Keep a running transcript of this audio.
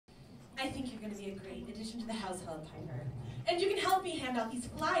I think you're going to be a great addition to the household, Piper. And you can help me hand out these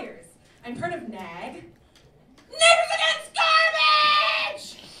flyers. I'm part of NAG. Neighbors Against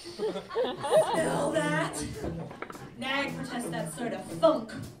Garbage! Smell that? NAG protests that sort of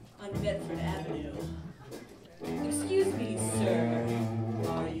funk on Bedford Avenue. Excuse me, sir.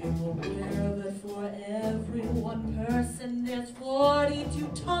 Are you aware that for every one person there's 42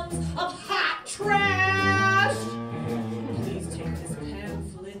 tons of hot trash? Please take this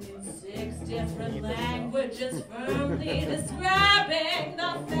pamphlet in 6 different languages, firmly describing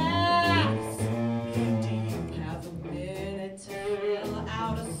the facts. Do you have a minute to fill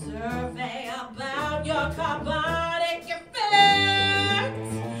out a survey about your carbonic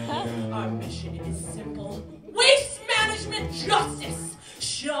effects? Our mission is simple. Waste management justice.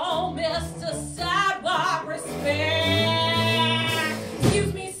 Show Mr. Sidewalk respect.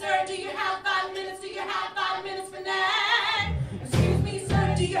 Excuse me, sir, do you have 5 minutes? Do you have 5 minutes for NAG? Excuse me,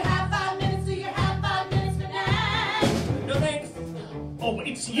 sir, do you have 5 minutes? Do you have 5 minutes for NAG? No thanks. Oh,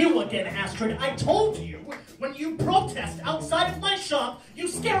 it's you again, Astrid. I told you. When you protest outside of my shop, you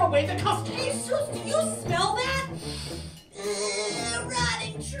scare away the customers. Jesus, do you smell that?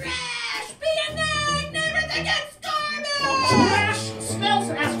 Rotting trash! Be a NAG! Neighbors Against Garbage! Trash smells,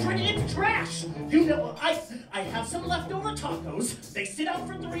 Astrid. It's trash. You know, I have some leftover tacos. They sit out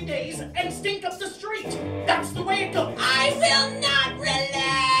for 3 days and stink up the street. That's the way it goes. I will not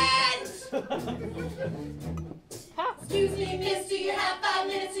relent! Excuse me, miss, do you have 5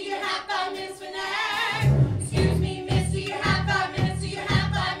 minutes? Do you have 5 minutes for NAG? Excuse me, miss, do you have 5 minutes? Do you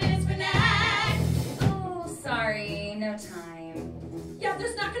have 5 minutes for NAG? Oh, sorry, no time. Yeah,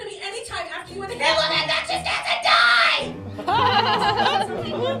 there's not going to be any time after you inhale it, and that just has to die!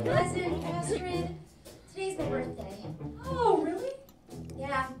 Something unpleasant, Astrid. Today's my birthday. Oh, really?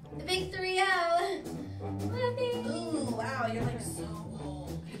 Yeah, the big 3-0. Nothing. Ooh, wow, you're like so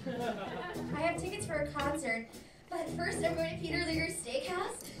old. I have tickets for a concert, but first I'm going to Peter Luger's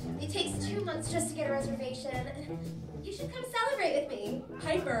Steakhouse. It takes 2 months just to get a reservation. You should come celebrate with me.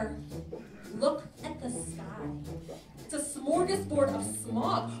 Piper, look at the sky. It's a smorgasbord of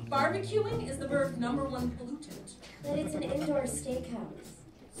smog. Barbecuing is the bird's #1 pollutant. But it's an indoor steakhouse.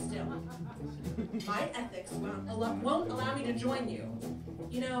 Still, my ethics won't allow me to join you.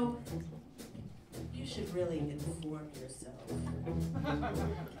 You know, you should really inform yourself.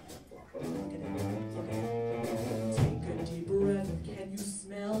 Look at it. Take a deep breath. Can you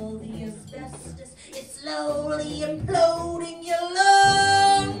smell the asbestos? It's slowly imploding your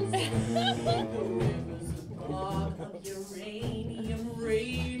lungs. The rivers bog of uranium,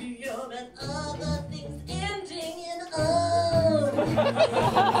 radium, and other things ending in cauldron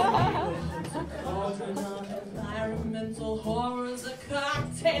of environmental horrors, a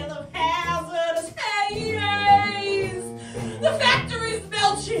cocktail of hazardous haze. The factory's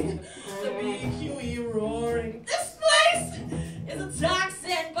belching, the BQE roaring. This place is a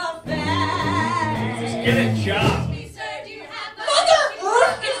toxic buffet. Just get a job. Mother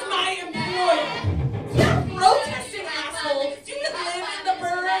Earth is my employer. You're protesting, asshole. Do you live in the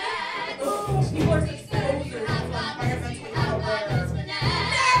burn? Oh, people are exposers of environmentally aware.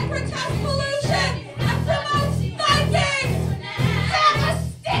 NAG protest pollution and promotes Viking. Have a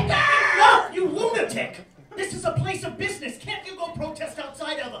sticker! No, you lunatic! This is a place of business. Can't you go protest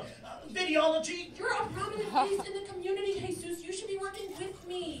outside of videology? You're a prominent face in the community, Jesus. You should be working with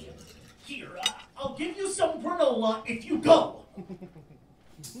me. Here, I'll give you some granola if you go.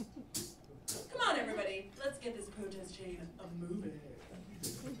 Come on, everybody. Let's get this protest chain a-moving.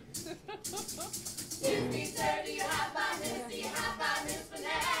 Excuse me, sir, do you have 5 minutes? Do you have 5 minutes for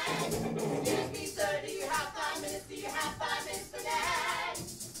NAG? Excuse me, sir, do you have 5 minutes? Do you have 5 minutes for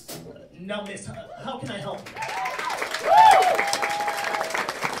NAG? Now, miss, how can I help?